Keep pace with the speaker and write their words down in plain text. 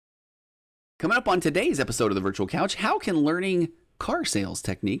Coming up on today's episode of The Virtual Couch, how can learning car sales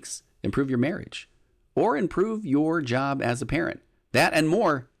techniques improve your marriage or improve your job as a parent? That and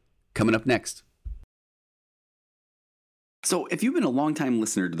more coming up next. So if you've been a longtime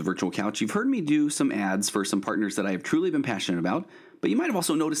listener to The Virtual Couch, you've heard me do some ads for some partners that I have truly been passionate about, but you might have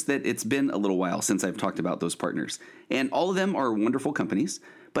also noticed that it's been a little while since I've talked about those partners. And all of them are wonderful companies,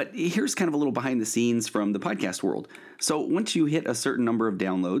 but here's kind of a little behind the scenes from the podcast world. So once you hit a certain number of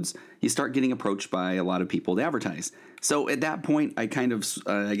downloads, you start getting approached by a lot of people to advertise. So at that point, I kind of,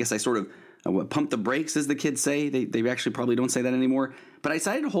 pump the brakes, as the kids say. They actually probably don't say that anymore. But I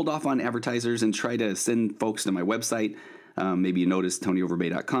decided to hold off on advertisers and try to send folks to my website. Maybe you noticed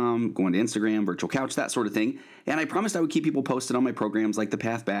TonyOverbay.com, going to Instagram, Virtual Couch, that sort of thing. And I promised I would keep people posted on my programs like The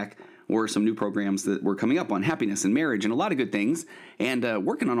Path Back or some new programs that were coming up on happiness and marriage and a lot of good things, and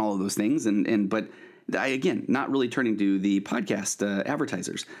working on all of those things. But I, again, not really turning to the podcast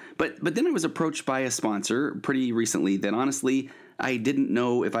advertisers. But then I was approached by a sponsor pretty recently that honestly I didn't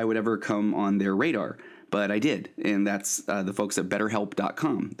know if I would ever come on their radar. But I did, and that's the folks at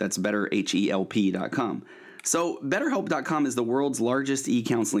BetterHelp.com. That's BetterHelp.com. So BetterHelp.com is the world's largest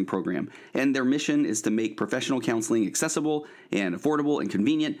e-counseling program, and their mission is to make professional counseling accessible and affordable and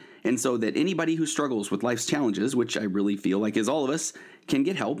convenient, and so that anybody who struggles with life's challenges, which I really feel like is all of us, can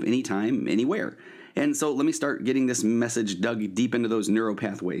get help anytime, anywhere. And so let me start getting this message dug deep into those neuro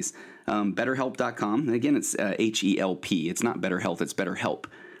pathways. BetterHelp.com, and again, it's H-E-L-P. It's not Better Health, it's BetterHelp.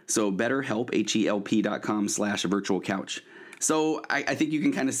 So BetterHelp, HELP.com/virtual couch. So I think you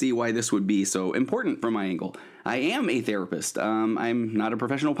can kind of see why this would be so important from my angle. I am a therapist. I'm not a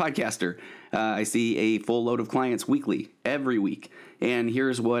professional podcaster. I see a full load of clients weekly, every week. And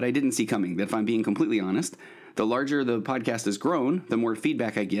here's what I didn't see coming, that if I'm being completely honest, the larger the podcast has grown, the more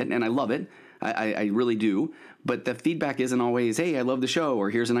feedback I get, and I love it. I really do. But the feedback isn't always, hey, I love the show, or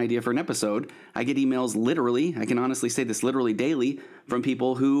here's an idea for an episode. I get emails literally, I can honestly say this literally daily, from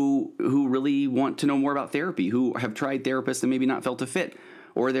people who really want to know more about therapy, who have tried therapists and maybe not felt a fit.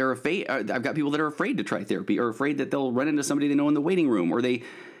 Or they're afraid. I've got people that are afraid to try therapy, or afraid that they'll run into somebody they know in the waiting room, or they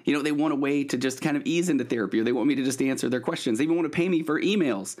want a way to just kind of ease into therapy, or they want me to just answer their questions. They even want to pay me for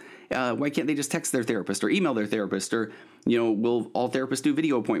emails. Why can't they just text their therapist or email their therapist? Or, will all therapists do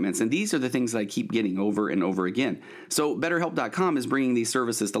video appointments? And these are the things that I keep getting over and over again. So BetterHelp.com is bringing these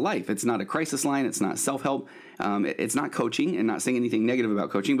services to life. It's not a crisis line. It's not self-help. It's not coaching, and not saying anything negative about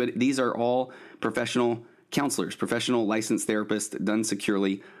coaching, but these are all professional counselors, professional licensed therapists done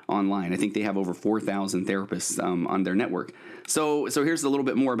securely online. I think they have over 4,000 therapists on their network. So here's a little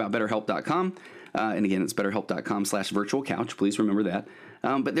bit more about BetterHelp.com. And again, it's BetterHelp.com/virtual couch. Please remember that.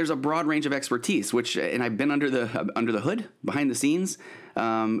 But there's a broad range of expertise, and I've been under the hood, behind the scenes,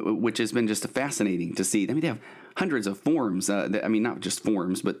 which has been just fascinating to see. I mean, they have hundreds of forms. Not just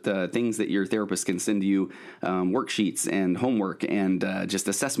forms, but things that your therapist can send you, worksheets and homework and just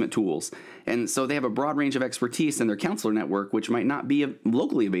assessment tools. And so they have a broad range of expertise in their counselor network, which might not be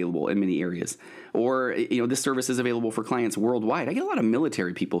locally available in many areas. Or, this service is available for clients worldwide. I get a lot of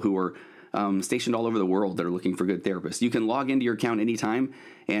military people who are stationed all over the world that are looking for good therapists. You can log into your account anytime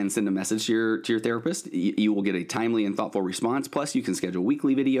and send a message to your therapist. You will get a timely and thoughtful response. Plus, you can schedule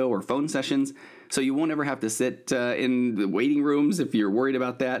weekly video or phone sessions, so you won't ever have to sit in the waiting rooms if you're worried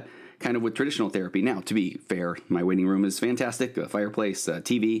about that, kind of with traditional therapy. Now, to be fair, my waiting room is fantastic, a fireplace,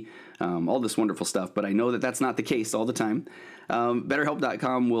 TV, all this wonderful stuff, but I know that that's not the case all the time.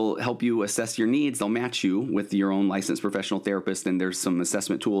 BetterHelp.com will help you assess your needs. They'll match you with your own licensed professional therapist, and there's some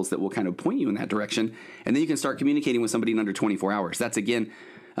assessment tools that will kind of point you in that direction, and then you can start communicating with somebody in under 24 hours. That's, again,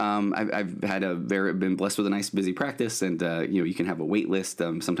 I've been blessed with a nice busy practice, and you can have a wait list.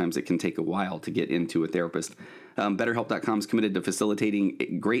 Sometimes it can take a while to get into a therapist. BetterHelp.com is committed to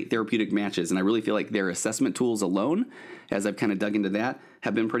facilitating great therapeutic matches, and I really feel like their assessment tools alone, as I've kind of dug into that,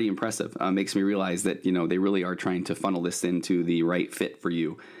 have been pretty impressive. Makes me realize that they really are trying to funnel this into the right fit for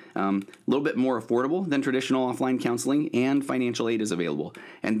you. A little bit more affordable than traditional offline counseling, and financial aid is available.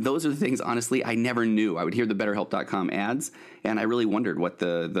 And those are the things, honestly, I never knew. I would hear the BetterHelp.com ads, and I really wondered what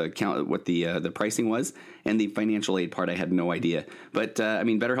the pricing was, and the financial aid part I had no idea. But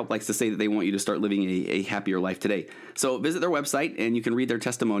BetterHelp likes to say that they want you to start living a happier life today. So visit their website, and you can read their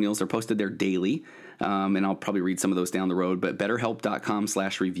testimonials. They're posted there daily, and I'll probably read some of those down the road. But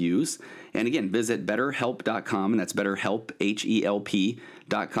BetterHelp.com/reviews, and again, visit BetterHelp.com, and that's BetterHelp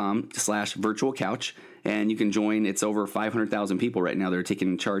HELP.com/virtual couch, and you can join. It's over 500,000 people right now that are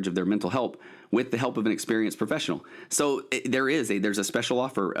taking charge of their mental health with the help of an experienced professional. So there's a special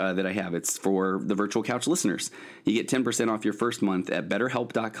offer that I have. It's for the Virtual Couch listeners. You get 10% off your first month at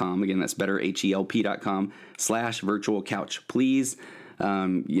BetterHelp.com. Again, that's BetterHelp.com/virtual couch. Please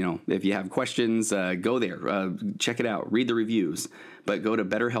If you have questions, go there, check it out, read the reviews. But go to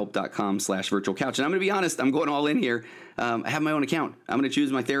betterhelp.com/virtual couch. And I'm going to be honest, I'm going all in here. I have my own account. I'm going to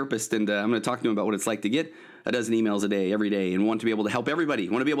choose my therapist, and I'm going to talk to him about what it's like to get a dozen emails a day, every day, and want to be able to help everybody,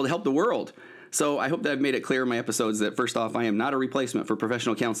 want to be able to help the world. So I hope that I've made it clear in my episodes that, first off, I am not a replacement for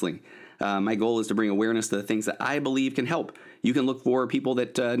professional counseling. My goal is to bring awareness to the things that I believe can help. You can look for people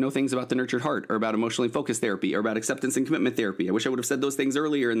that know things about the nurtured heart, or about emotionally focused therapy, or about acceptance and commitment therapy. I wish I would have said those things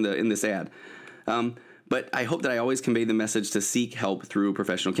earlier in this ad. But I hope that I always convey the message to seek help through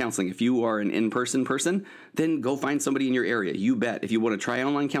professional counseling. If you are an in-person person, then go find somebody in your area. You bet. If you want to try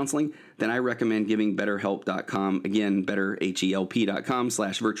online counseling, then I recommend giving betterhelp.com, again,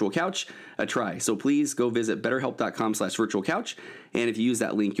 betterhelp.com/virtual couch a try. So please go visit betterhelp.com/virtual couch. And if you use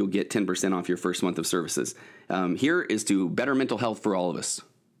that link, you'll get 10% off your first month of services. Here is to better mental health for all of us.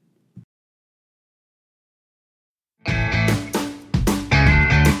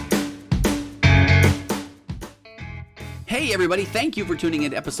 Hey everybody, thank you for tuning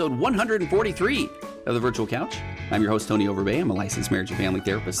in to episode 143 of The Virtual Couch. I'm your host, Tony Overbay. I'm a licensed marriage and family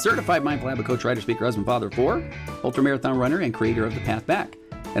therapist, certified mindful habit coach, writer, speaker, husband, father of 4, ultramarathon runner, and creator of The Path Back,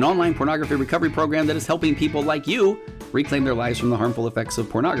 an online pornography recovery program that is helping people like you reclaim their lives from the harmful effects of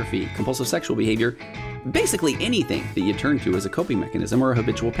pornography, compulsive sexual behavior, basically anything that you turn to as a coping mechanism or a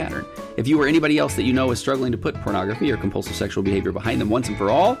habitual pattern. If you or anybody else that you know is struggling to put pornography or compulsive sexual behavior behind them once and for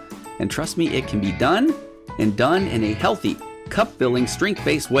all, and trust me, it can be done, and done in a healthy, cup-filling,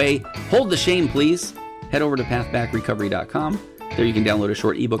 strength-based way. Hold the shame, please. Head over to pathbackrecovery.com. There you can download a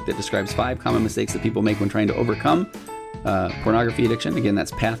short ebook that describes 5 common mistakes that people make when trying to overcome pornography addiction. Again,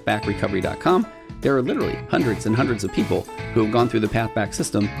 that's pathbackrecovery.com. There are literally hundreds and hundreds of people who have gone through the Path Back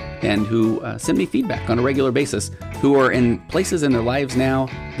system and who send me feedback on a regular basis, who are in places in their lives now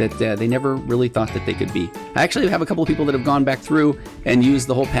that they never really thought that they could be. I actually have a couple of people that have gone back through and used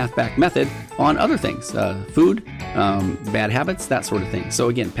the whole Path Back method on other things, food, bad habits, that sort of thing. So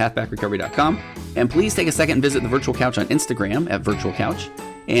again, pathbackrecovery.com. And please take a second and visit the Virtual Couch on Instagram at Virtual Couch.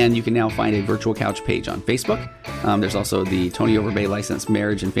 And you can now find a Virtual Couch page on Facebook. There's also the Tony Overbay Licensed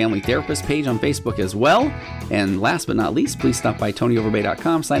Marriage and Family Therapist page on Facebook as well. And last but not least, please stop by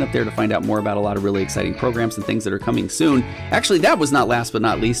TonyOverbay.com. Sign up there to find out more about a lot of really exciting programs and things that are coming soon. Actually, that was not last but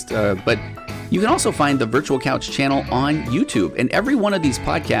not least, but you can also find the Virtual Couch channel on YouTube. And every one of these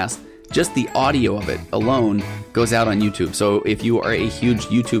podcasts, just the audio of it alone goes out on YouTube. So if you are a huge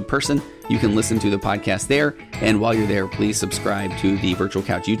YouTube person, you can listen to the podcast there. And while you're there, please subscribe to the Virtual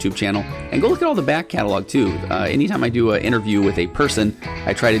Couch YouTube channel and go look at all the back catalog too. Anytime I do an interview with a person,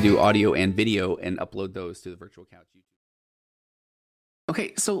 I try to do audio and video and upload those to the Virtual Couch YouTube.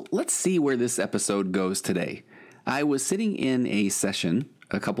 Okay, so let's see where this episode goes today. I was sitting in a session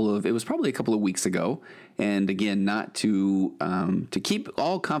it was probably a couple of weeks ago. And again, not to keep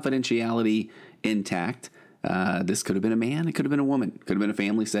all confidentiality intact. This could have been a man, it could have been a woman, could have been a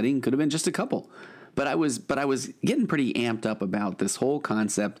family setting, could have been just a couple. But I was getting pretty amped up about this whole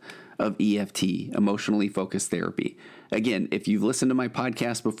concept of EFT, emotionally focused therapy. Again, if you've listened to my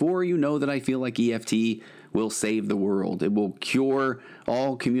podcast before, you know that I feel like EFT will save the world. It will cure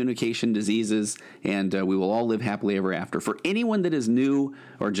all communication diseases, and we will all live happily ever after. For anyone that is new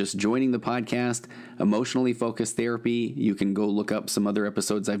or just joining the podcast, emotionally focused therapy, you can go look up some other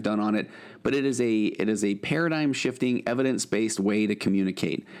episodes I've done on it. But it is a paradigm shifting, evidence-based way to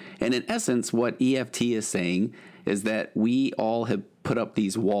communicate. And in essence, what EFT is saying is that we all have put up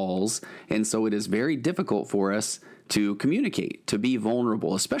these walls, and so it is very difficult for us to communicate, to be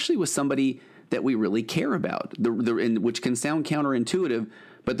vulnerable, especially with somebody that we really care about, which can sound counterintuitive,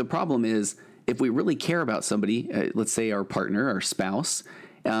 but the problem is if we really care about somebody, let's say our partner, our spouse,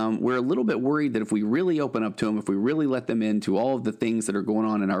 we're a little bit worried that if we really open up to them, if we really let them into all of the things that are going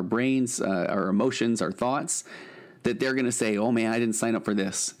on in our brains, our emotions, our thoughts, that they're going to say, oh man, I didn't sign up for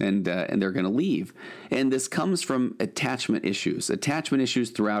this, and they're going to leave. And this comes from attachment issues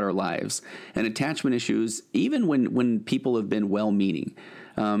throughout our lives, and attachment issues even when people have been well-meaning.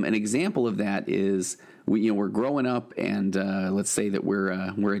 An example of that is we're growing up, and let's say that we're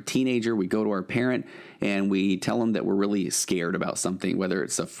a teenager. We go to our parent and we tell them that we're really scared about something, whether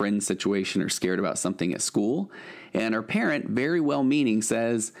it's a friend situation or scared about something at school. And our parent, very well-meaning,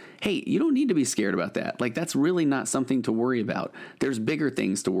 says, hey, you don't need to be scared about that. Like, that's really not something to worry about. There's bigger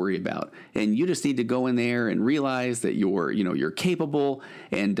things to worry about. And you just need to go in there and realize that you're capable.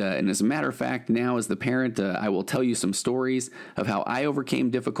 And as a matter of fact, now as the parent, I will tell you some stories of how I overcame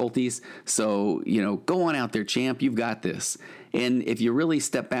difficulties. So, go on out there, champ. You've got this. And if you really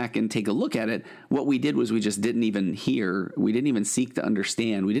step back and take a look at it, what we did was we just didn't even hear. We didn't even seek to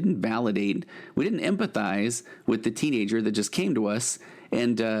understand. We didn't validate. We didn't empathize with the teenager that just came to us.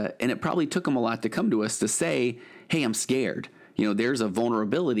 And it probably took them a lot to come to us to say, hey, I'm scared. There's a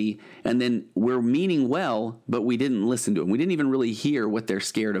vulnerability, and then we're meaning well, but we didn't listen to them. We didn't even really hear what they're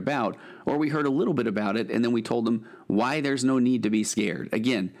scared about, or we heard a little bit about it, and then we told them why there's no need to be scared.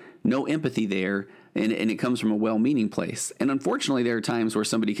 Again, no empathy there, and it comes from a well-meaning place. And unfortunately, there are times where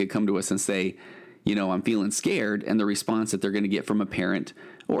somebody could come to us and say, I'm feeling scared, and the response that they're going to get from a parent,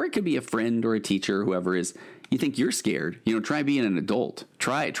 or it could be a friend or a teacher, whoever is, you think you're scared. Try being an adult.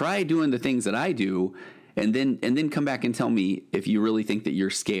 Try doing the things that I do, and then come back and tell me if you really think that you're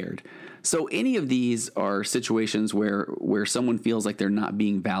scared. So any of these are situations where someone feels like they're not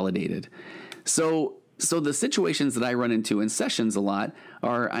being validated. So the situations that I run into in sessions a lot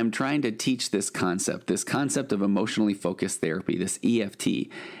are I'm trying to teach this concept of emotionally focused therapy, this EFT.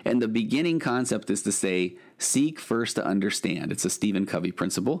 And the beginning concept is to say, seek first to understand. It's a Stephen Covey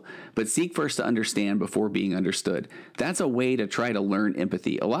principle, but seek first to understand before being understood. That's a way to try to learn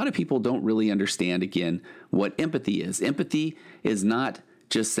empathy. A lot of people don't really understand, again, what empathy is. Empathy is not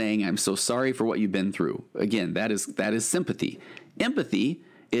just saying, I'm so sorry for what you've been through. Again, that is sympathy. Empathy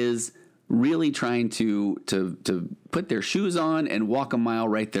is really trying to put their shoes on and walk a mile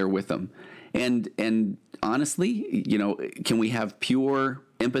right there with them. And honestly, can we have pure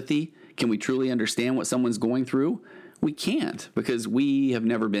empathy? Can we truly understand what someone's going through? We can't, because we have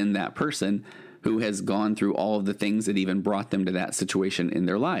never been that person who has gone through all of the things that even brought them to that situation in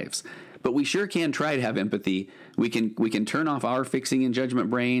their lives. But we sure can try to have empathy. We can turn off our fixing and judgment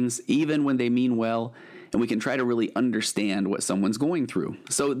brains, even when they mean well, and we can try to really understand what someone's going through.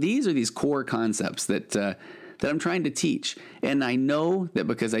 So these are these core concepts that I'm trying to teach. And I know that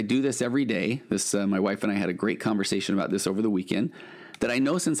because I do this every day, my wife and I had a great conversation about this over the weekend, that I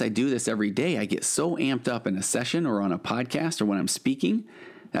know since I do this every day, I get so amped up in a session or on a podcast or when I'm speaking.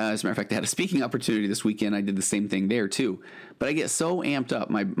 As a matter of fact, I had a speaking opportunity this weekend. I did the same thing there too. But I get so amped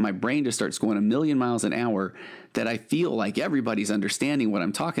up, my brain just starts going a million miles an hour, that I feel like everybody's understanding what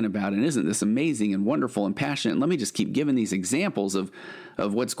I'm talking about. And isn't this amazing and wonderful and passionate? And let me just keep giving these examples of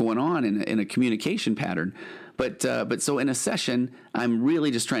what's going on in a communication pattern. But so in a session, I'm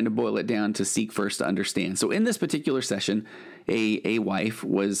really just trying to boil it down to seek first to understand. So in this particular session, a wife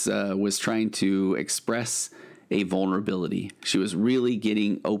was trying to express a vulnerability. She was really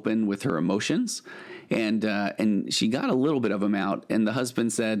getting open with her emotions, and she got a little bit of them out. And the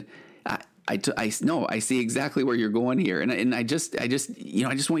husband said, I see exactly where you're going here, and I just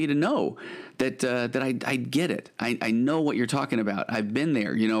want you to know that I get it. I know what you're talking about. I've been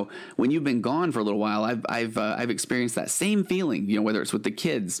there. When you've been gone for a little while, I've experienced that same feeling. Whether it's with the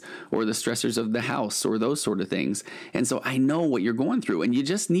kids or the stressors of the house or those sort of things. And so I know what you're going through, and you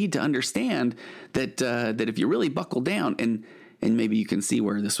just need to understand that if you really buckle down and maybe you can see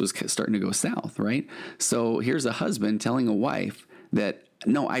where this was starting to go south, right? So here's a husband telling a wife that,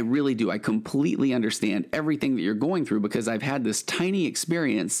 no, I really do. I completely understand everything that you're going through, because I've had this tiny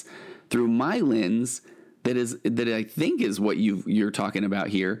experience through my lens that I think is what you're talking about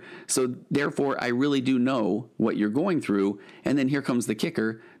here. So therefore, I really do know what you're going through. And then here comes the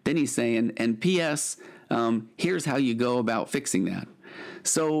kicker. Then he's saying, and P.S., here's how you go about fixing that.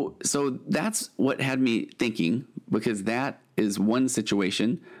 So that's what had me thinking, because that is one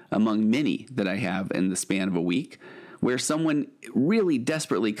situation among many that I have in the span of a week, where someone really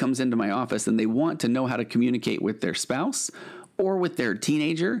desperately comes into my office and they want to know how to communicate with their spouse or with their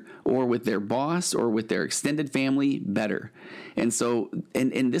teenager or with their boss or with their extended family better. And so,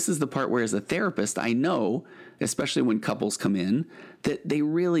 and this is the part where as a therapist, I know, especially when couples come in, that they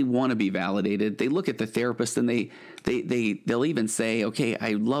really want to be validated. They look at the therapist and they'll even say, okay,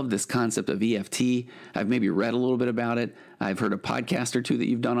 I love this concept of EFT. I've maybe read a little bit about it. I've heard a podcast or two that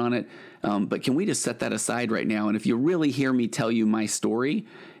you've done on it. But can we just set that aside right now? And if you really hear me tell you my story,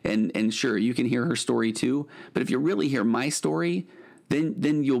 and sure, you can hear her story too, but if you really hear my story,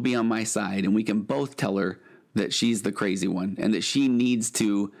 then you'll be on my side, and we can both tell her that she's the crazy one and that she needs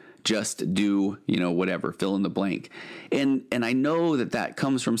to just do, whatever, fill in the blank. And I know that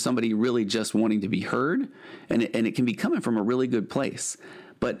comes from somebody really just wanting to be heard, and it can be coming from a really good place.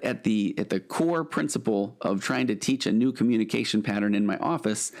 But at the core principle of trying to teach a new communication pattern in my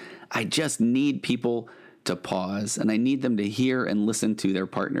office, I just need people to pause, and I need them to hear and listen to their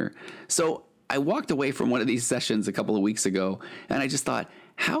partner. So I walked away from one of these sessions a couple of weeks ago, and I just thought,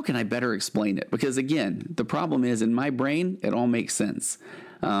 how can I better explain it? Because again, the problem is in my brain, it all makes sense.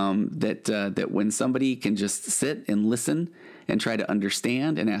 That when somebody can just sit and listen and try to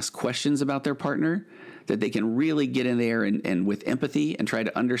understand and ask questions about their partner, that they can really get in there and with empathy and try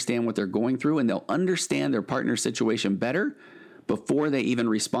to understand what they're going through, and they'll understand their partner's situation better before they even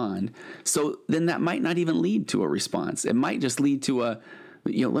respond. So then that might not even lead to a response. It might just lead to a,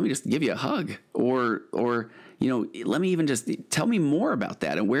 let me just give you a hug, or let me even just tell me more about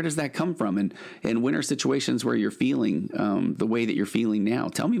that. And where does that come from? And when are situations where you're feeling the way that you're feeling now?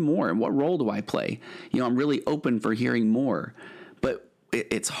 Tell me more. And what role do I play? I'm really open for hearing more. But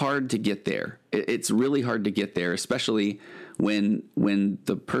it's hard to get there. It's really hard to get there, especially when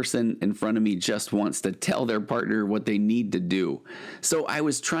the person in front of me just wants to tell their partner what they need to do. So I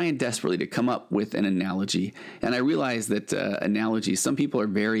was trying desperately to come up with an analogy, and I realized that analogies, some people are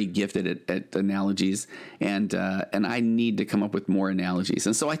very gifted at analogies, and I need to come up with more analogies.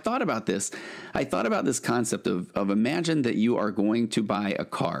 And so I thought about this. I thought about this concept of imagine that you are going to buy a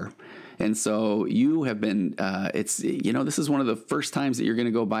car. And so you have been, this is one of the first times that you're going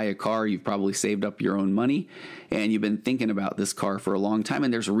to go buy a car. You've probably saved up your own money, and you've been thinking about this car for a long time.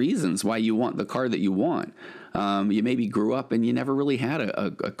 And there's reasons why you want the car that you want. You maybe grew up and you never really had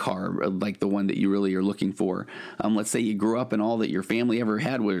a car like the one that you really are looking for. Let's say you grew up and all that your family ever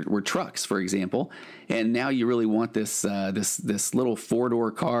had were trucks, for example, and now you really want this little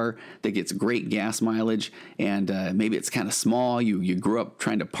 4-door car that gets great gas mileage, and maybe it's kind of small. You grew up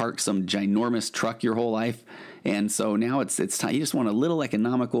trying to park some ginormous truck your whole life. And so now it's time. You just want a little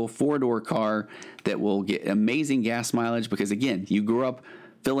economical 4-door car that will get amazing gas mileage because, again, you grew up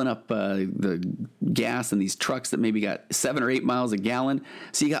filling up the gas in these trucks that maybe got 7 or 8 miles a gallon.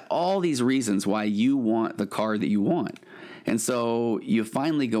 So you got all these reasons why you want the car that you want. And so you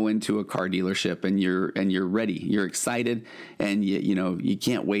finally go into a car dealership and you're ready. You're excited, and you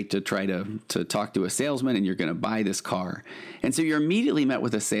can't wait to try to talk to a salesman, and you're going to buy this car. And so you're immediately met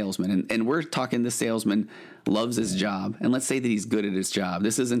with a salesman, and we're talking, the salesman loves his job, and let's say that he's good at his job.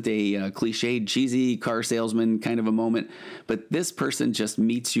 This isn't a cliched, cheesy car salesman kind of a moment, but this person just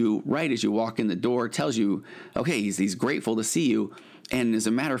meets you right as you walk in the door, tells you, okay, he's grateful to see you. And as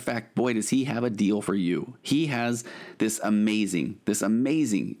a matter of fact, boy, does he have a deal for you. He has this amazing,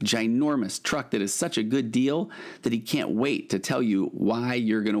 ginormous truck that is such a good deal that he can't wait to tell you why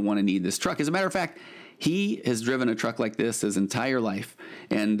you're going to want to need this truck. As a matter of fact, he has driven a truck like this his entire life,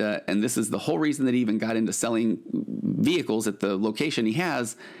 and this is the whole reason that he even got into selling vehicles at the location he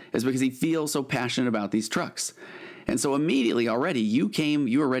has, is because he feels so passionate about these trucks. And so immediately already you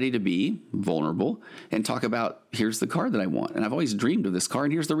were ready to be vulnerable and talk about, here's the car that I want. And I've always dreamed of this car,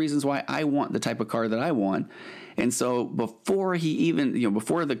 and here's the reasons why I want the type of car that I want. And so before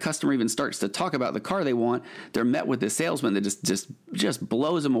before the customer even starts to talk about the car they want, they're met with this salesman that just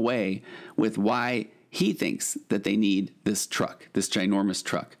blows them away with why he thinks that they need this truck, this ginormous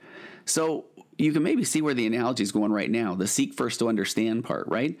truck. So you can maybe see where the analogy is going right now, the seek first to understand part,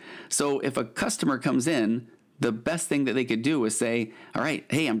 right? So if a customer comes in, the best thing that they could do is say, all right,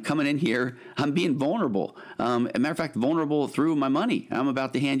 hey, I'm coming in here. I'm being vulnerable. As a matter of fact, vulnerable through my money. I'm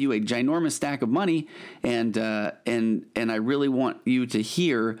about to hand you a ginormous stack of money, and I really want you to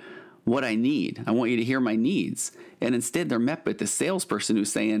hear what I need. I want you to hear my needs. And instead, they're met with the salesperson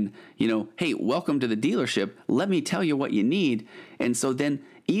who's saying, hey, welcome to the dealership. Let me tell you what you need. And so then,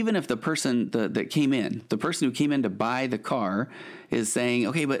 even if the person the person who came in to buy the car is saying,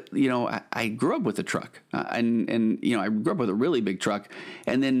 okay, but I grew up with a truck, and I grew up with a really big truck,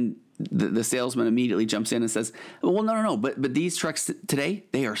 and then the salesman immediately jumps in and says, well, no, but these trucks today,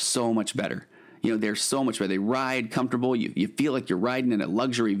 they are so much better. They're so much better. They ride comfortable. You feel like you're riding in a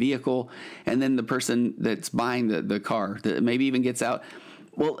luxury vehicle. And then the person that's buying the car that maybe even gets out,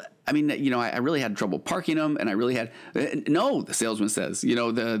 well, I mean, I really had trouble parking them, and I really had no. The salesman says,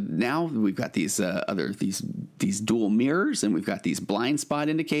 now we've got these dual mirrors, and we've got these blind spot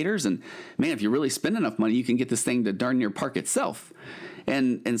indicators, and man, if you really spend enough money, you can get this thing to darn near park itself.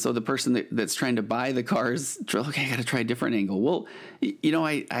 And so the person that's trying to buy the cars, okay, I got to try a different angle. Well,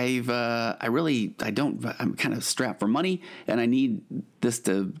 I'm kind of strapped for money, and I need this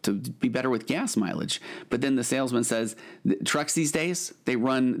to be better with gas mileage. But then the salesman says, trucks these days, they're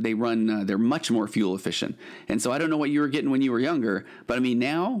much more fuel efficient. And so I don't know what you were getting when you were younger, but I mean,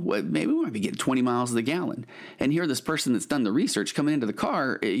 now maybe we might be getting 20 miles a gallon. And here, this person that's done the research coming into the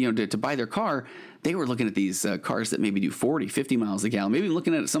car, to buy their car, they were looking at these cars that maybe do 40, 50 miles a gallon, maybe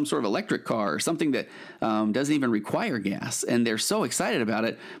looking at some sort of electric car or something that doesn't even require gas. And they're so excited about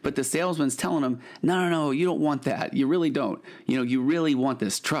it. But the salesman's telling them, no, you don't want that. You really don't. You really want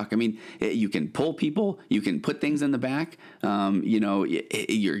this truck. I mean, you can pull people. You can put things in the back.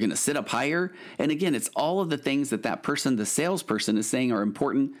 You're going to sit up higher. And again, it's all of the things that person, the salesperson, is saying are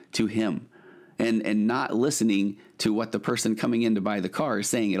important to him. and not listening to what the person coming in to buy the car is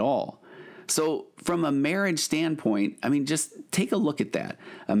saying at all. So from a marriage standpoint, I mean, just take a look at that.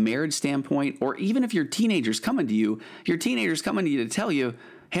 A marriage standpoint, or even if your teenager's coming to you to tell you,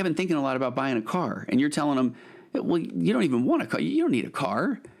 hey, I've been thinking a lot about buying a car. And you're telling them, well, you don't even want a car. You don't need a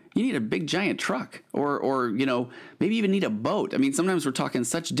car. You need a big giant truck or maybe even need a boat. I mean, sometimes we're talking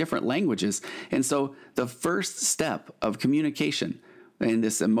such different languages. And so the first step of communication in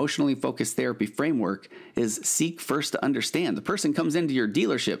this emotionally focused therapy framework is seek first to understand. The person comes into your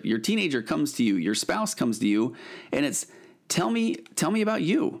dealership, your teenager comes to you, your spouse comes to you, and it's tell me about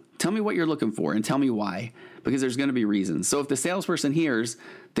you. Tell me what you're looking for and tell me why, because there's going to be reasons. So if the salesperson hears,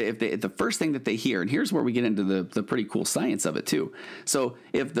 if the first thing that they hear, and here's where we get into the pretty cool science of it too. So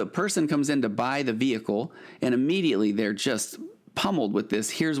if the person comes in to buy the vehicle and immediately they're just pummeled with this,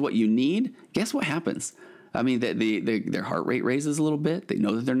 here's what you need, guess what happens? I mean, their heart rate raises a little bit. They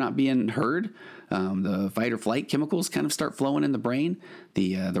know that they're not being heard. The fight or flight chemicals kind of start flowing in the brain.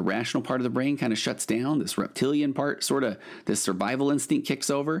 The rational part of the brain kind of shuts down. This reptilian part, sort of this survival instinct kicks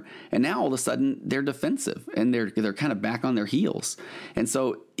over. And now all of a sudden they're defensive and they're kind of back on their heels. And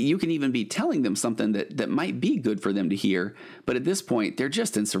so you can even be telling them something that might be good for them to hear. But at this point, they're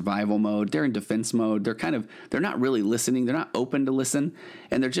just in survival mode. They're in defense mode. They're not really listening. They're not open to listen.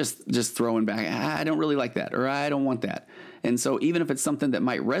 And they're just throwing back, I don't really like that, or I don't want that. And so even if it's something that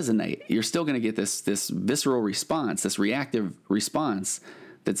might resonate, you're still going to get this visceral response, this reactive response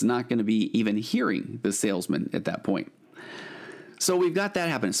that's not going to be even hearing the salesman at that point. So we've got that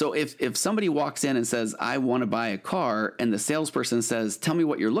happening. So if somebody walks in and says, I want to buy a car, and the salesperson says, tell me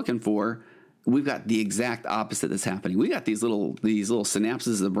what you're looking for, we've got the exact opposite that's happening. We got these little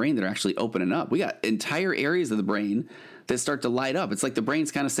synapses of the brain that are actually opening up. We got entire areas of the brain that start to light up. It's like the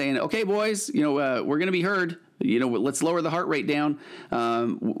brain's kind of saying, okay, boys, we're going to be heard. Let's lower the heart rate down.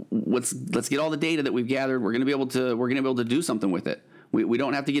 Let's get all the data that we've gathered. We're going to be able to do something with it. We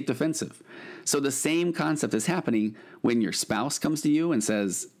don't have to get defensive. So the same concept is happening when your spouse comes to you and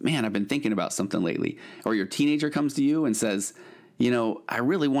says, man, I've been thinking about something lately. Or your teenager comes to you and says, I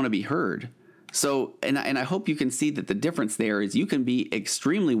really want to be heard. So, and I hope you can see that the difference there is you can be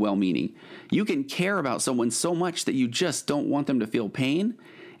extremely well-meaning. You can care about someone so much that you just don't want them to feel pain.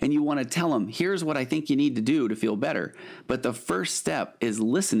 And you want to tell them, here's what I think you need to do to feel better. But the first step is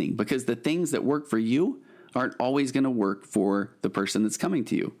listening, because the things that work for you aren't always going to work for the person that's coming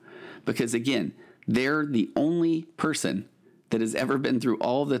to you. Because again, they're the only person that has ever been through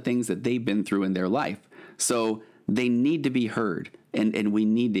all of the things that they've been through in their life. So they need to be heard, and we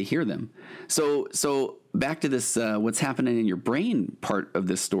need to hear them. So back to this, what's happening in your brain part of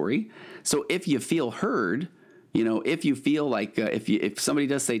this story. So if you feel heard, if you feel like if somebody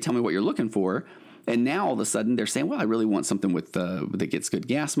does say, tell me what you're looking for, and now all of a sudden they're saying, well, I really want something that gets good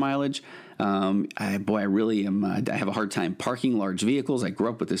gas mileage. I really am. I have a hard time parking large vehicles. I grew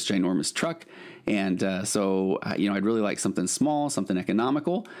up with this ginormous truck. And so I'd really like something small, something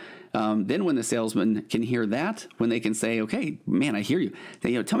economical. Then when the salesman can hear that, when they can say, okay, man, I hear you.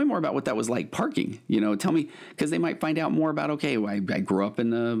 Tell me more about what that was like parking. Tell me, because they might find out more about, okay, well, I grew up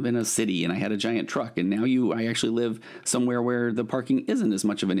in a city and I had a giant truck, and now I actually live somewhere where the parking isn't as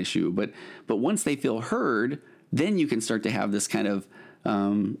much of an issue. But once they feel heard, then you can start to have this kind of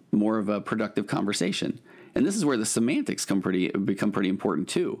more of a productive conversation. And this is where the semantics become pretty important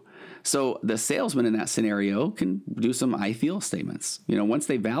too. So the salesman in that scenario can do some I feel statements. Once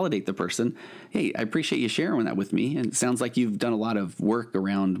they validate the person, hey, I appreciate you sharing that with me. And it sounds like you've done a lot of work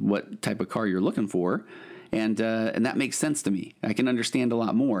around what type of car you're looking for. And that makes sense to me. I can understand a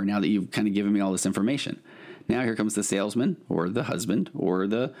lot more now that you've kind of given me all this information. Now here comes the salesman or the husband or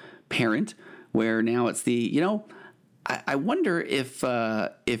the parent, where now it's I wonder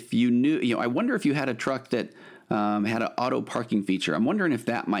if you knew, I wonder if you had a truck that had an auto parking feature. I'm wondering if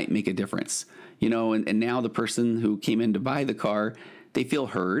that might make a difference, and now the person who came in to buy the car, they feel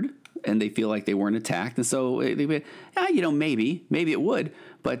heard and they feel like they weren't attacked. And so maybe it would,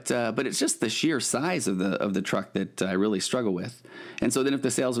 but it's just the sheer size of the truck that I really struggle with. And so then if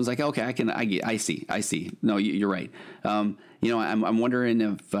the salesman's like, okay, I see. No, you're right. I'm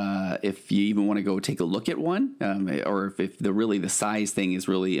wondering if you even want to go take a look at one, or if the size thing is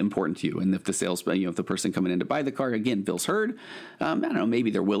really important to you. And if the if the person coming in to buy the car again feels heard, I don't know,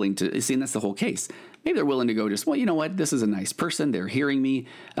 maybe they're willing to see, and that's the whole case. Maybe they're willing to go just, well, you know what, this is a nice person. They're hearing me.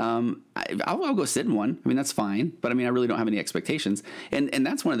 I'll go sit in one. I mean, that's fine. But I mean, I really don't have any expectations. And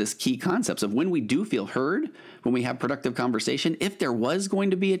that's one of the key concepts of when we do feel heard, when we have productive conversation, if there was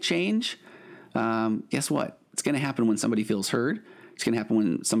going to be a change, guess what? It's going to happen when somebody feels heard. It's going to happen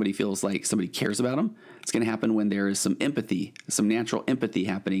when somebody feels like somebody cares about them. It's going to happen when there is some empathy, some natural empathy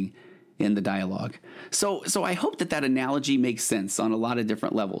happening in the dialogue. So I hope that analogy makes sense on a lot of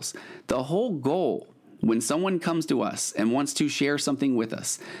different levels. The whole goal when someone comes to us and wants to share something with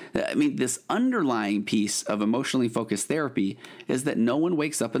us, I mean, this underlying piece of emotionally focused therapy is that no one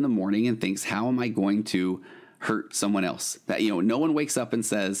wakes up in the morning and thinks, how am I going to hurt someone else? That, no one wakes up and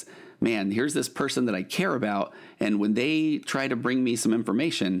says, man, here's this person that I care about, and when they try to bring me some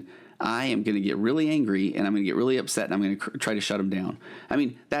information, I am going to get really angry and I'm going to get really upset and I'm going to try to shut them down. I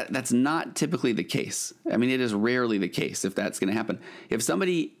mean, that's not typically the case. I mean, it is rarely the case if that's going to happen. If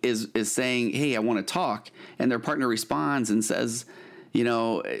somebody is saying, hey, I want to talk, and their partner responds and says,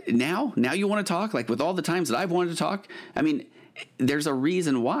 now you want to talk? Like, with all the times that I've wanted to talk? I mean, there's a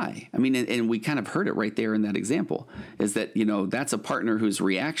reason why. I mean, and we kind of heard it right there in that example, is that, that's a partner whose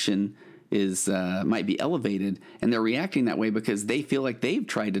reaction is might be elevated, and they're reacting that way because they feel like they've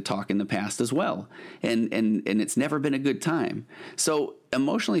tried to talk in the past as well, and it's never been a good time. So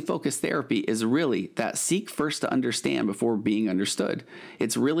emotionally focused therapy is really that seek first to understand before being understood.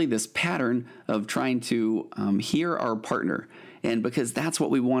 It's really this pattern of trying to hear our partner. And because that's what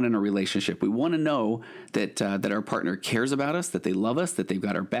we want in a relationship. We want to know that our partner cares about us, that they love us, that they've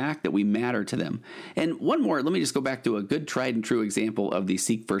got our back, that we matter to them. And one more, let me just go back to a good tried and true example of the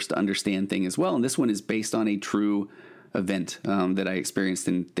seek first to understand thing as well. And this one is based on a true event that I experienced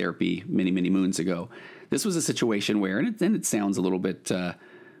in therapy many, many moons ago. This was a situation where, and it sounds a little bit,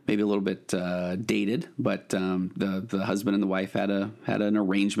 maybe a little bit dated, but the husband and the wife had an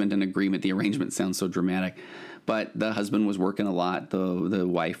arrangement, an agreement. The arrangement sounds so dramatic. But the husband was working a lot. The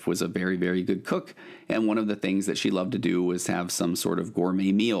wife was a very, very good cook. And one of the things that she loved to do was have some sort of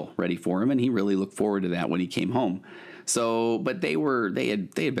gourmet meal ready for him. And he really looked forward to that when he came home. So, but they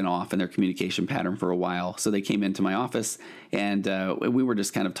had been off in their communication pattern for a while. So they came into my office and we were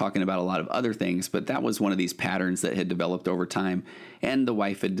just kind of talking about a lot of other things. But that was one of these patterns that had developed over time. And the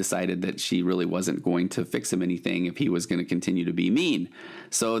wife had decided that she really wasn't going to fix him anything if he was going to continue to be mean.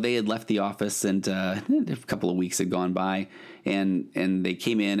 So they had left the office, and a couple of weeks had gone by, and they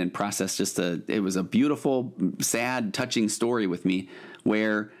came in and processed it was a beautiful, sad, touching story with me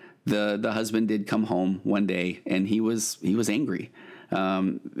where the husband did come home one day and he was angry.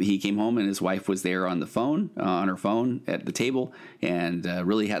 He came home and his wife was there on her phone at the table, and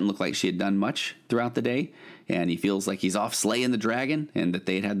really hadn't looked like she had done much throughout the day. And he feels like he's off slaying the dragon, and that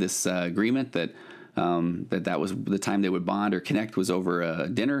they'd had this agreement that that was the time they would bond or connect was over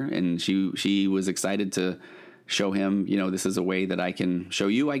dinner. And she was excited to show him, this is a way that I can show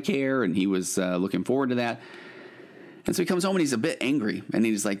you I care. And he was looking forward to that. And so he comes home and he's a bit angry, and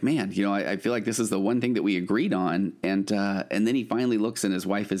he's like, man, I feel like this is the one thing that we agreed on. And then he finally looks and his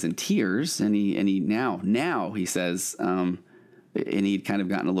wife is in tears, and he now he says, and he'd kind of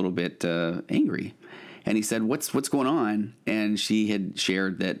gotten a little bit angry. And he said, what's going on? And she had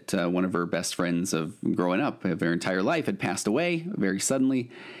shared that one of her best friends of growing up, of her entire life, had passed away very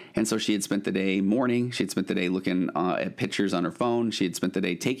suddenly. And so she had spent the day mourning. She had spent the day looking at pictures on her phone. She had spent the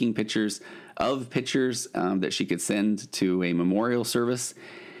day taking pictures of pictures that she could send to a memorial service.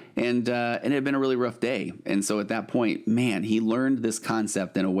 And it had been a really rough day. And so at that point, man, he learned this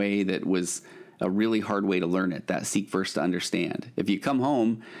concept in a way that was a really hard way to learn it, that seek first to understand. If you come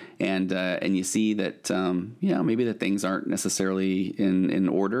home and you see that, maybe that things aren't necessarily in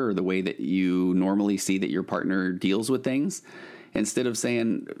order or the way that you normally see that your partner deals with things, instead of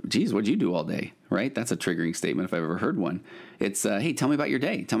saying, geez, what'd you do all day, right? That's a triggering statement if I've ever heard one. It's, hey, tell me about your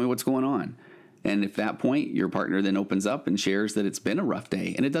day. Tell me what's going on. And at that point, your partner then opens up and shares that it's been a rough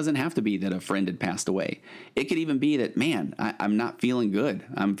day. And it doesn't have to be that a friend had passed away. It could even be that, man, I'm not feeling good.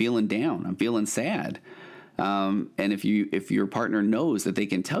 I'm feeling down. I'm feeling sad. And if your partner knows that they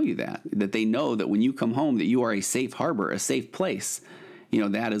can tell you that they know that when you come home that you are a safe harbor, a safe place,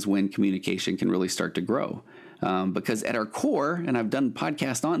 that is when communication can really start to grow. Because at our core, and I've done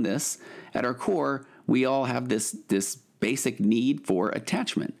podcasts on this, at our core, we all have this basic need for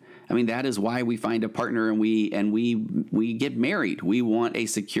attachment. I mean, that is why we find a partner and we get married. We want a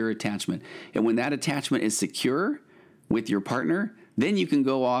secure attachment. And when that attachment is secure with your partner, then you can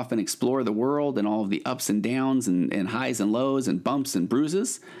go off and explore the world and all of the ups and downs and highs and lows and bumps and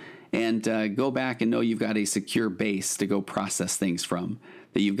bruises, and go back and know you've got a secure base to go process things from,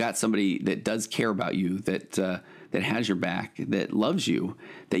 that you've got somebody that does care about you, that has your back, that loves you,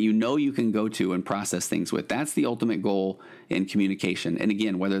 that you can go to and process things with. That's the ultimate goal in communication. And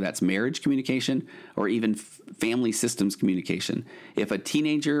again, whether that's marriage communication or even family systems communication. If a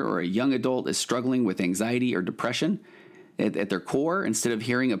teenager or a young adult is struggling with anxiety or depression, at their core, instead of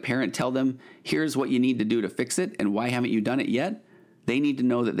hearing a parent tell them, here's what you need to do to fix it and why haven't you done it yet, they need to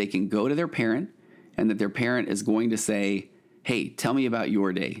know that they can go to their parent and that their parent is going to say, hey, tell me about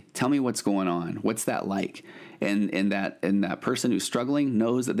your day. Tell me what's going on. What's that like? And that person who's struggling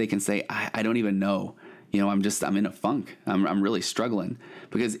knows that they can say, I don't even know. I'm in a funk. I'm really struggling.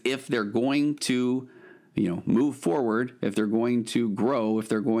 Because if they're going to, move forward, if they're going to grow, if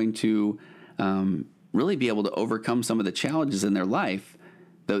they're going to really be able to overcome some of the challenges in their life,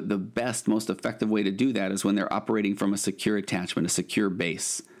 the best, most effective way to do that is when they're operating from a secure attachment, a secure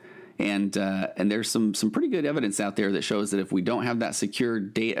base. And there's some pretty good evidence out there that shows that if we don't have that secure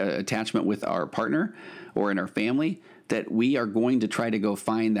attachment with our partner or in our family, that we are going to try to go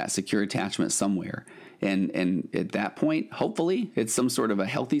find that secure attachment somewhere. And at that point, hopefully, it's some sort of a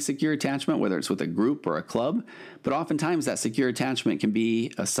healthy secure attachment, whether it's with a group or a club. But oftentimes, that secure attachment can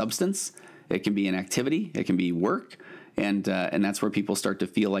be a substance, it can be an activity, it can be work, and that's where people start to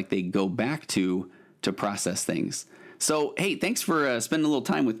feel like they go back to process things. So, hey, thanks for spending a little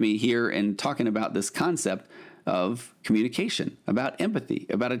time with me here and talking about this concept of communication, about empathy,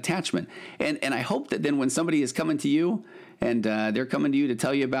 about attachment. And I hope that then when somebody is coming to you and they're coming to you to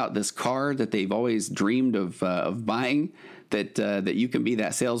tell you about this car that they've always dreamed of buying, that you can be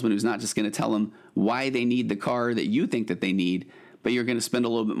that salesman who's not just going to tell them why they need the car that you think that they need, but you're going to spend a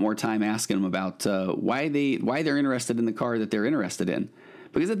little bit more time asking them about why they're interested in the car that they're interested in.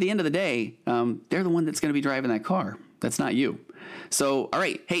 Because at the end of the day, they're the one that's going to be driving that car. That's not you. So, all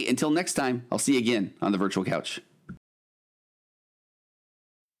right. Hey, until next time, I'll see you again on the Virtual Couch.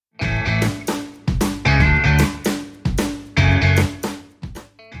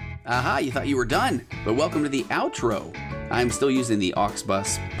 Aha, you thought you were done, but welcome to the outro. I'm still using the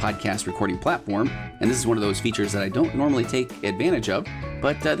AUXBus podcast recording platform, and this is one of those features that I don't normally take advantage of,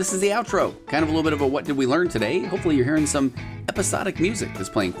 but this is the outro. Kind of a little bit of a what did we learn today. Hopefully you're hearing some episodic music that's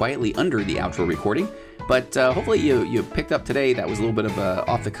playing quietly under the outro recording, but hopefully you picked up today that was a little bit of a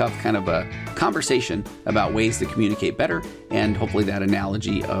off-the-cuff kind of a conversation about ways to communicate better, and hopefully that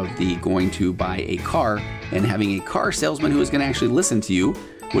analogy of the going to buy a car and having a car salesman who is going to actually listen to you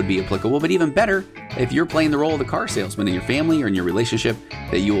would be applicable. But even better, if you're playing the role of the car salesman in your family or in your relationship,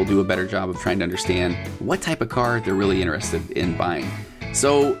 that you will do a better job of trying to understand what type of car they're really interested in buying.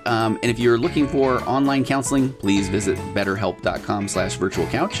 So, and if you're looking for online counseling, please visit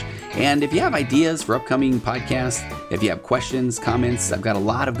betterhelp.com/virtualcouch. And if you have ideas for upcoming podcasts, if you have questions, comments, I've got a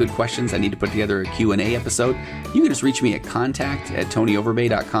lot of good questions. I need to put together a Q&A episode. You can just reach me at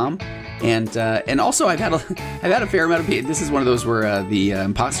contact@tonyoverbay.com. And also I've had a fair amount of people. This is one of those where the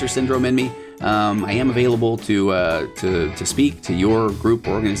imposter syndrome in me. I am available to speak to your group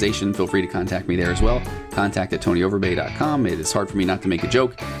or organization. Feel free to contact me there as well. Contact@tonyoverbay.com. It is hard for me not to make a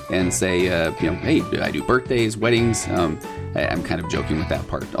joke and say, hey, I do birthdays, weddings. I'm kind of joking with that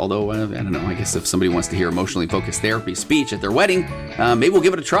part. Although, I don't know, I guess if somebody wants to hear emotionally focused therapy speech at their wedding, maybe we'll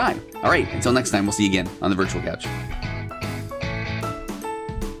give it a try. All right, until next time, we'll see you again on the Virtual Couch.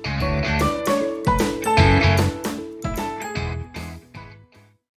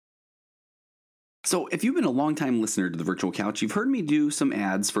 So if you've been a longtime listener to the Virtual Couch, you've heard me do some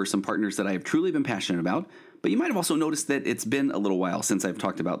ads for some partners that I have truly been passionate about, but you might have also noticed that it's been a little while since I've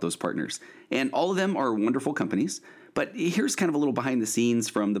talked about those partners. And all of them are wonderful companies, but here's kind of a little behind the scenes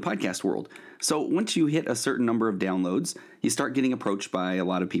from the podcast world. So once you hit a certain number of downloads, you start getting approached by a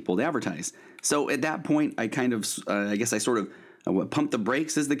lot of people to advertise. So at that point, I kind of, pump the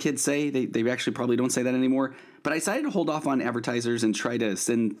brakes, as the kids say. They actually probably don't say that anymore. But I decided to hold off on advertisers and try to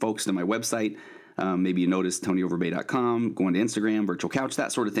send folks to my website. Maybe you noticed TonyOverbay.com, going to Instagram, Virtual Couch,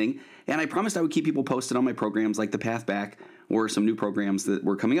 that sort of thing. And I promised I would keep people posted on my programs like The Path Back or some new programs that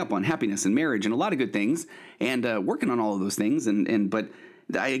were coming up on happiness and marriage and a lot of good things, and working on all of those things. But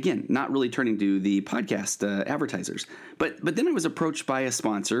I, again, not really turning to the podcast advertisers. But then I was approached by a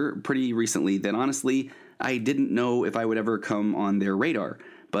sponsor pretty recently that honestly I didn't know if I would ever come on their radar.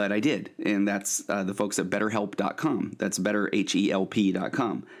 But I did, and that's the folks at BetterHelp.com. That's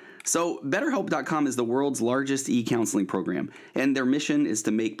BetterHelp.com. So BetterHelp.com is the world's largest e-counseling program, and their mission is to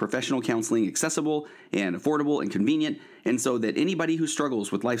make professional counseling accessible and affordable and convenient, and so that anybody who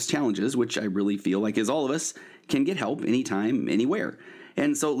struggles with life's challenges, which I really feel like is all of us, can get help anytime, anywhere.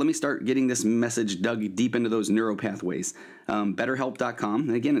 And so let me start getting this message dug deep into those neuro pathways. BetterHelp.com,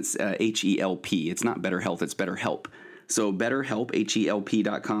 and again, it's H-E-L-P. It's not Better Health, it's BetterHelp. So BetterHelp,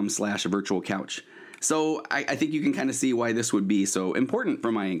 HELP.com/virtual couch. So I think you can kind of see why this would be so important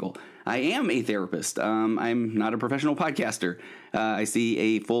from my angle. I am a therapist. I'm not a professional podcaster. I see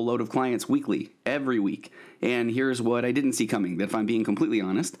a full load of clients weekly, every week. And here's what I didn't see coming, that if I'm being completely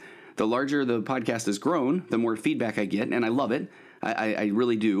honest, the larger the podcast has grown, the more feedback I get, and I love it. I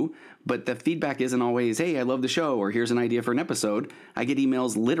really do. But the feedback isn't always, hey, I love the show, or here's an idea for an episode. I get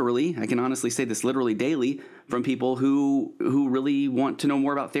emails literally, I can honestly say this, literally daily, from people who really want to know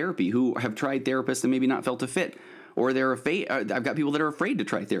more about therapy, who have tried therapists and maybe not felt a fit. Or they're afraid. I've got people that are afraid to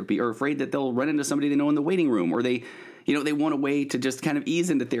try therapy, or afraid that they'll run into somebody they know in the waiting room, or they want a way to just kind of ease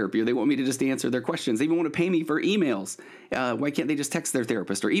into therapy, or they want me to just answer their questions. They even want to pay me for emails. Why can't they just text their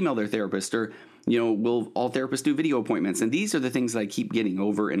therapist or email their therapist? Or, will all therapists do video appointments? And these are the things that I keep getting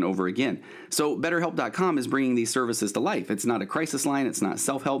over and over again. So BetterHelp.com is bringing these services to life. It's not a crisis line. It's not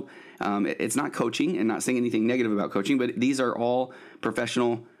self-help. It's not coaching, and not saying anything negative about coaching, but these are all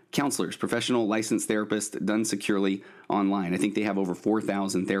professional counselors, professional licensed therapists done securely online. I think they have over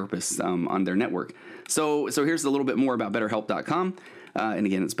 4,000 therapists on their network. So here's a little bit more about BetterHelp.com. And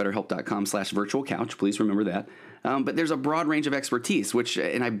again, it's BetterHelp.com/virtualcouch. Please remember that. But there's a broad range of expertise,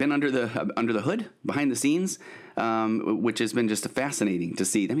 and I've been under the hood, behind the scenes, which has been just fascinating to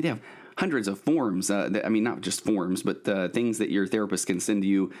see. I mean, they have hundreds of forms. Not just forms, but things that your therapist can send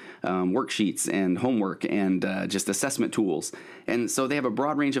you, worksheets and homework and just assessment tools. And so they have a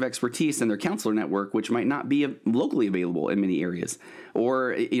broad range of expertise in their counselor network, which might not be locally available in many areas.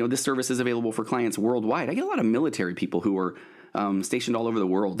 Or, this service is available for clients worldwide. I get a lot of military people who are stationed all over the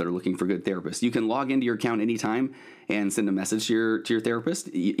world that are looking for good therapists. You can log into your account anytime and send a message to your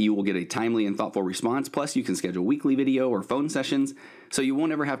therapist. You will get a timely and thoughtful response. Plus, you can schedule weekly video or phone sessions, so you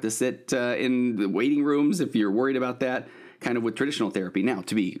won't ever have to sit in the waiting rooms if you're worried about that, kind of with traditional therapy. Now,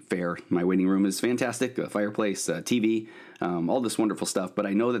 to be fair, my waiting room is fantastic, a fireplace, TV, all this wonderful stuff, but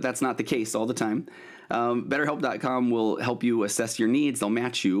I know that that's not the case all the time. BetterHelp.com will help you assess your needs. They'll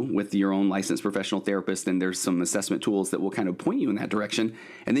match you with your own licensed professional therapist, and there's some assessment tools that will kind of point you in that direction,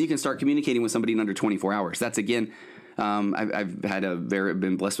 and then you can start communicating with somebody in under 24 hours. That's, again, I've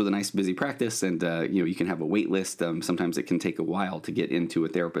been blessed with a nice busy practice, and you can have a wait list. Sometimes it can take a while to get into a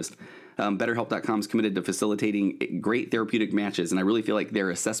therapist. BetterHelp.com is committed to facilitating great therapeutic matches, and I really feel like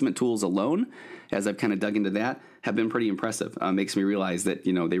their assessment tools alone, as I've kind of dug into that, have been pretty impressive. Makes me realize that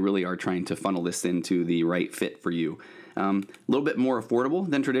they really are trying to funnel this into the right fit for you. A little bit more affordable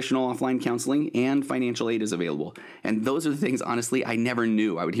than traditional offline counseling, and financial aid is available. And those are the things, honestly, I never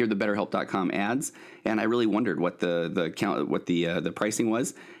knew. I would hear the BetterHelp.com ads, and I really wondered what the pricing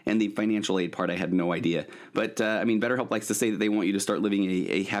was, and the financial aid part I had no idea. But BetterHelp likes to say that they want you to start living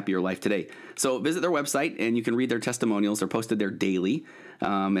a happier life today. So visit their website, and you can read their testimonials. They're posted there daily.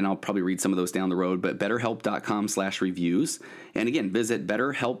 And I'll probably read some of those down the road, but BetterHelp.com/reviews. And again, visit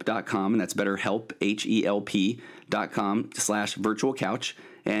BetterHelp.com, and that's BetterHelp, HELP.com/virtualcouch.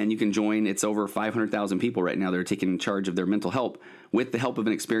 And you can join. It's over 500,000 people right now that are taking charge of their mental health with the help of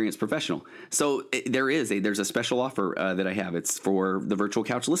an experienced professional. So there's a special offer that I have. It's for the Virtual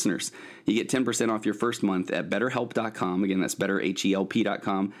Couch listeners. You get 10% off your first month at BetterHelp.com. Again, that's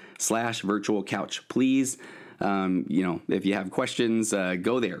BetterHelp.com/virtualcouch. Please, if you have questions,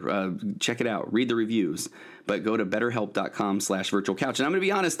 go there, check it out, read the reviews, but go to BetterHelp.com/virtualcouch. And I'm going to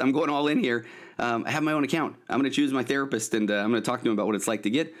be honest, I'm going all in here. I have my own account. I'm going to choose my therapist, and I'm going to talk to him about what it's like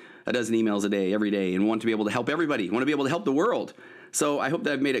to get a dozen emails a day, every day, and want to be able to help everybody, want to be able to help the world. So I hope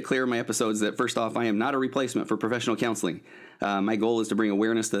that I've made it clear in my episodes that, first off, I am not a replacement for professional counseling. My goal is to bring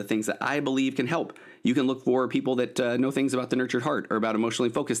awareness to the things that I believe can help. You can look for people that know things about the nurtured heart, or about emotionally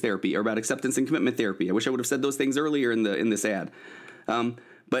focused therapy, or about acceptance and commitment therapy. I wish I would have said those things earlier in this ad.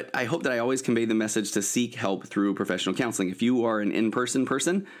 But I hope that I always convey the message to seek help through professional counseling. If you are an in-person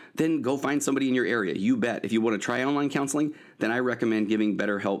person, then go find somebody in your area. You bet. If you want to try online counseling, then I recommend giving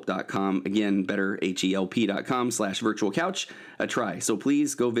BetterHelp.com, again, BetterHelp.com/virtualcouch a try. So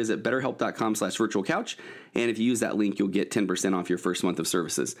please go visit BetterHelp.com/virtualcouch. And if you use that link, you'll get 10% off your first month of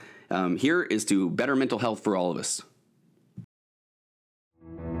services. Here is to better mental health for all of us.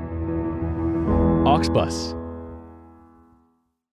 Auxbus.